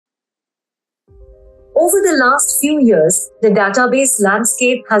Over the last few years, the database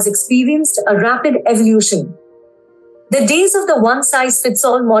landscape has experienced a rapid evolution. The days of the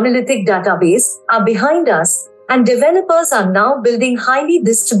one-size-fits-all monolithic database are behind us, and developers are now building highly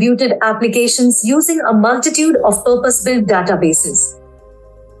distributed applications using a multitude of purpose-built databases.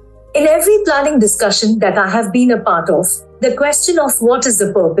 In every planning discussion that I have been a part of, the question of what is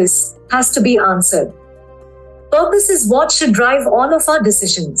the purpose has to be answered. Purpose is what should drive all of our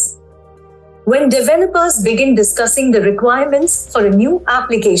decisions. When developers begin discussing the requirements for a new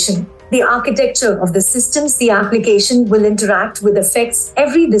application, the architecture of the systems the application will interact with affects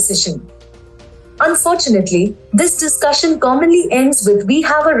every decision. Unfortunately, this discussion commonly ends with "we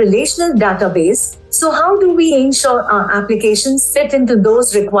have a relational database, so how do we ensure our applications fit into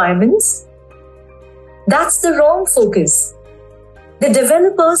those requirements?" That's the wrong focus. The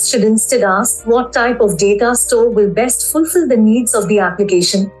developers should instead ask what type of data store will best fulfill the needs of the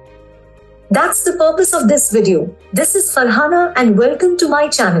application. That's the purpose of this video. This is Farhana and welcome to my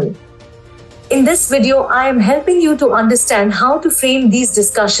channel. In this video, I am helping you to understand how to frame these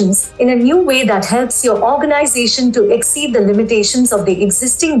discussions in a new way that helps your organization to exceed the limitations of the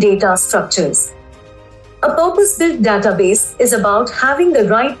existing data structures. A purpose-built database is about having the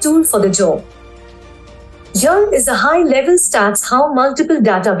right tool for the job. Here is a high-level stats how multiple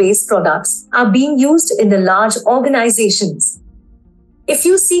database products are being used in the large organizations. If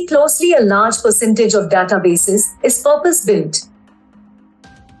you see closely, a large percentage of databases is purpose-built.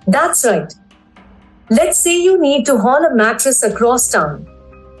 That's right. Let's say you need to haul a mattress across town.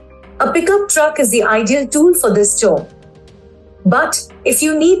 A pickup truck is the ideal tool for this job. But if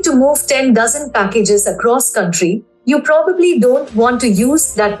you need to move 10 dozen packages across country, you probably don't want to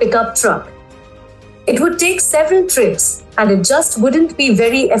use that pickup truck. It would take several trips, and it just wouldn't be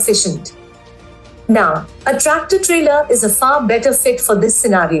very efficient. Now, a tractor-trailer is a far better fit for this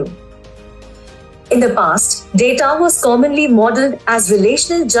scenario. In the past, data was commonly modeled as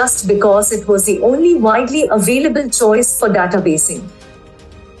relational just because it was the only widely available choice for databasing.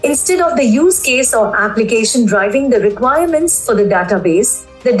 Instead of the use case or application driving the requirements for the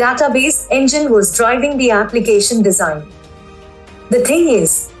database engine was driving the application design. The thing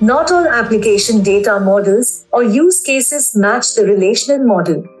is, not all application data models or use cases match the relational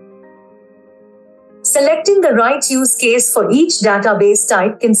model. Selecting the right use case for each database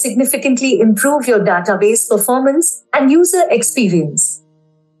type can significantly improve your database performance and user experience.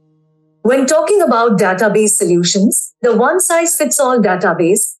 When talking about database solutions, the one-size-fits-all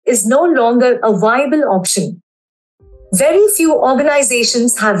database is no longer a viable option. Very few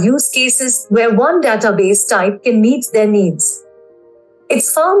organizations have use cases where one database type can meet their needs.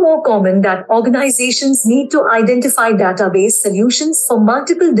 It's far more common that organizations need to identify database solutions for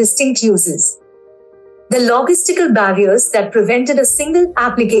multiple distinct uses. The logistical barriers that prevented a single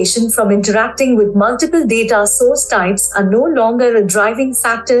application from interacting with multiple data source types are no longer a driving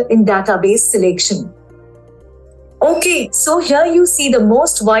factor in database selection. Okay, so here you see the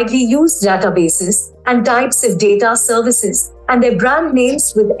most widely used databases and types of data services and their brand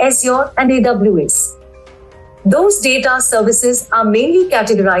names with Azure and AWS. Those data services are mainly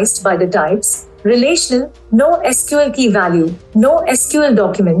categorized by the types: relational, no SQL key value, no SQL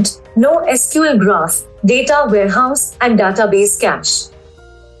document, no SQL graph, data warehouse, and database cache.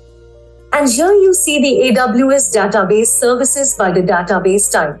 And here you see the AWS database services by the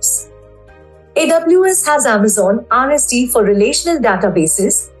database types. AWS has Amazon RSD for relational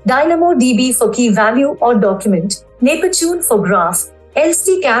databases, DynamoDB for key value or document, Neptune for graph,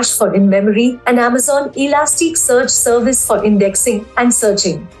 LC Cache for in-memory, and Amazon Elasticsearch service for indexing and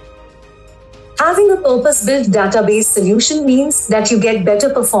searching. Having a purpose-built database solution means that you get better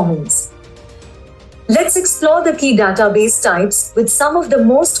performance. Let's explore the key database types with some of the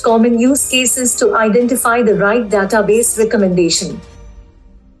most common use cases to identify the right database recommendation.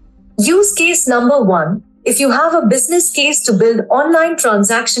 Use case number 1. If you have a business case to build online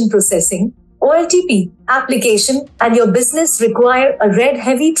transaction processing (OLTP) application and your business require a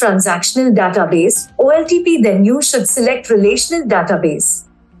RED-heavy transactional database (OLTP), then you should select relational database.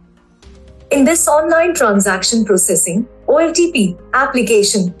 In this online transaction processing (OLTP)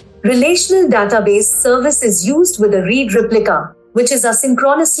 application, relational database service is used with a read replica, which is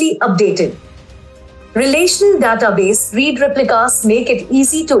asynchronously updated. Relational database read replicas make it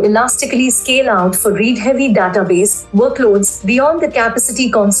easy to elastically scale out for read-heavy database workloads beyond the capacity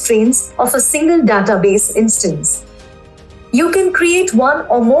constraints of a single database instance. You can create one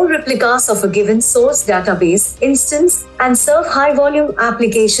or more replicas of a given source database instance and serve high-volume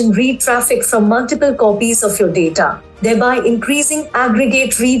application read traffic from multiple copies of your data, thereby increasing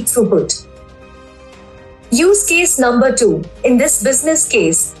aggregate read throughput. Use case number 2. In this business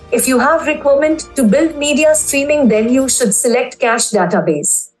case, if you have requirement to build media streaming, then you should select cache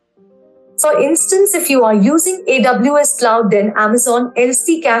database. For instance, if you are using AWS Cloud, then Amazon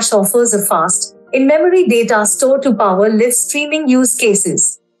LC Cache offers a fast, in-memory data store to power live streaming use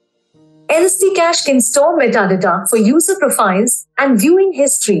cases. LC Cache can store metadata for user profiles and viewing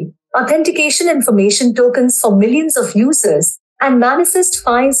history, authentication information tokens for millions of users, and manifest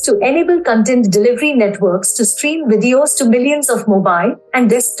files to enable content delivery networks to stream videos to millions of mobile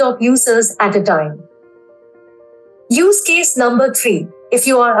and desktop users at a time. Use case number 3. If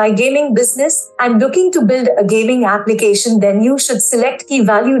you are a gaming business and looking to build a gaming application, then you should select key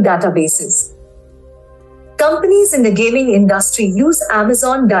value databases. Companies in the gaming industry use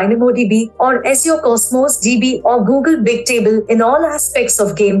Amazon DynamoDB or Azure Cosmos DB or Google Bigtable in all aspects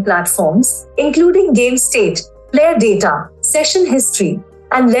of game platforms, including game state, player data, session history,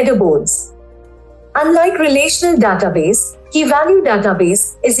 and leaderboards. Unlike relational database, key value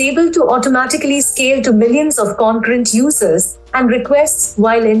database is able to automatically scale to millions of concurrent users and requests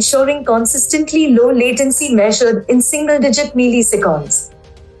while ensuring consistently low latency measured in single-digit milliseconds.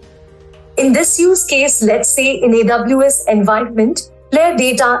 In this use case, let's say in AWS environment, player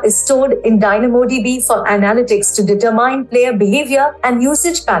data is stored in DynamoDB for analytics to determine player behavior and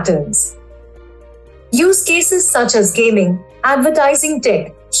usage patterns. Use cases such as gaming, advertising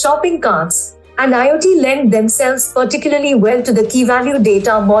tech, shopping carts, and IoT lend themselves particularly well to the key value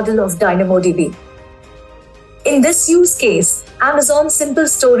data model of DynamoDB. In this use case, Amazon Simple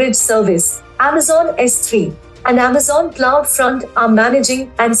Storage Service, Amazon S3, and Amazon CloudFront are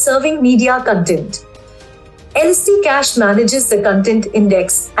managing and serving media content. LC Cache manages the content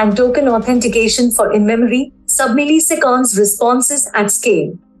index and token authentication for in-memory, sub-milliseconds responses at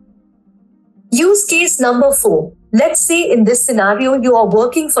scale. Use case number 4. Let's say in this scenario you are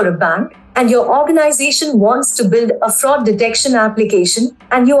working for a bank and your organization wants to build a fraud detection application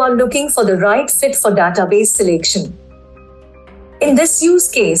and you are looking for the right fit for database selection. In this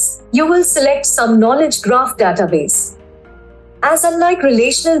use case, you will select some knowledge graph database. As unlike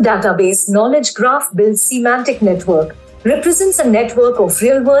relational database, knowledge graph builds semantic network, represents a network of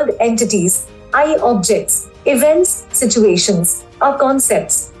real-world entities, i.e. objects, events, situations, or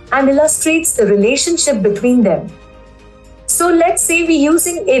concepts, and illustrates the relationship between them. So let's say we're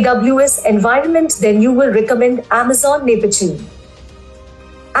using AWS environment, then you will recommend Amazon Neptune.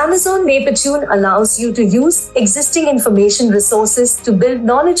 Amazon Neptune allows you to use existing information resources to build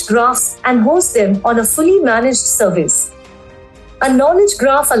knowledge graphs and host them on a fully managed service. A knowledge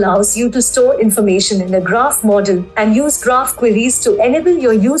graph allows you to store information in a graph model and use graph queries to enable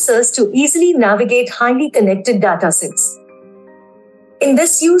your users to easily navigate highly connected datasets. In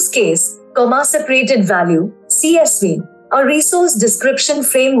this use case, comma-separated value, CSV, a resource description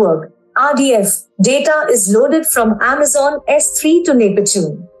framework, RDF, data is loaded from Amazon S3 to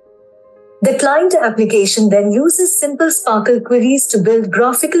Neptune. The client application then uses simple Sparkle queries to build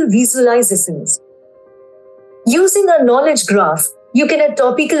graphical visualizations. Using a knowledge graph, you can add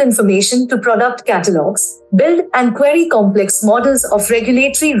topical information to product catalogs, build and query complex models of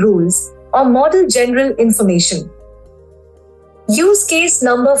regulatory rules, or model general information. Use case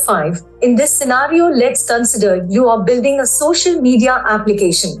number 5. In this scenario, let's consider you are building a social media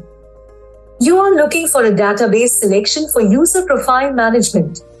application. You are looking for a database selection for user profile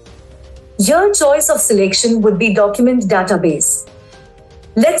management. Your choice of selection would be document database.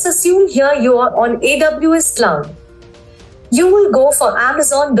 Let's assume here you are on AWS Cloud. You will go for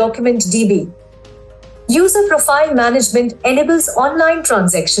Amazon Document DB. User profile management enables online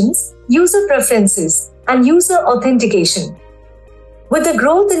transactions, user preferences, and user authentication. With the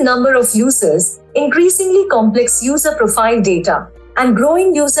growth in number of users, increasingly complex user profile data, and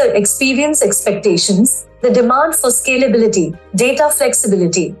growing user experience expectations, the demand for scalability, data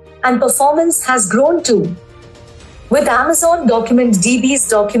flexibility, and performance has grown too. With Amazon Document DB's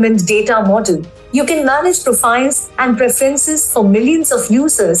document data model, you can manage profiles and preferences for millions of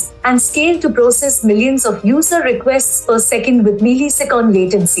users and scale to process millions of user requests per second with millisecond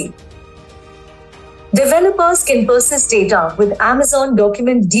latency. Developers can persist data with Amazon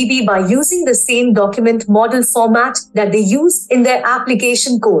Document DB by using the same document model format that they use in their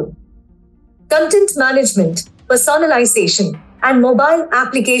application code. Content management, personalization, and mobile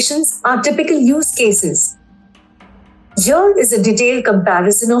applications are typical use cases. Here is a detailed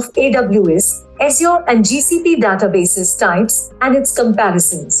comparison of AWS, Azure, and GCP databases types and its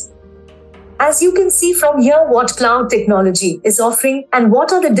comparisons. As you can see from here what cloud technology is offering and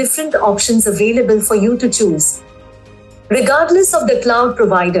what are the different options available for you to choose. Regardless of the cloud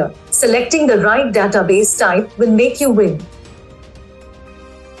provider, selecting the right database type will make you win.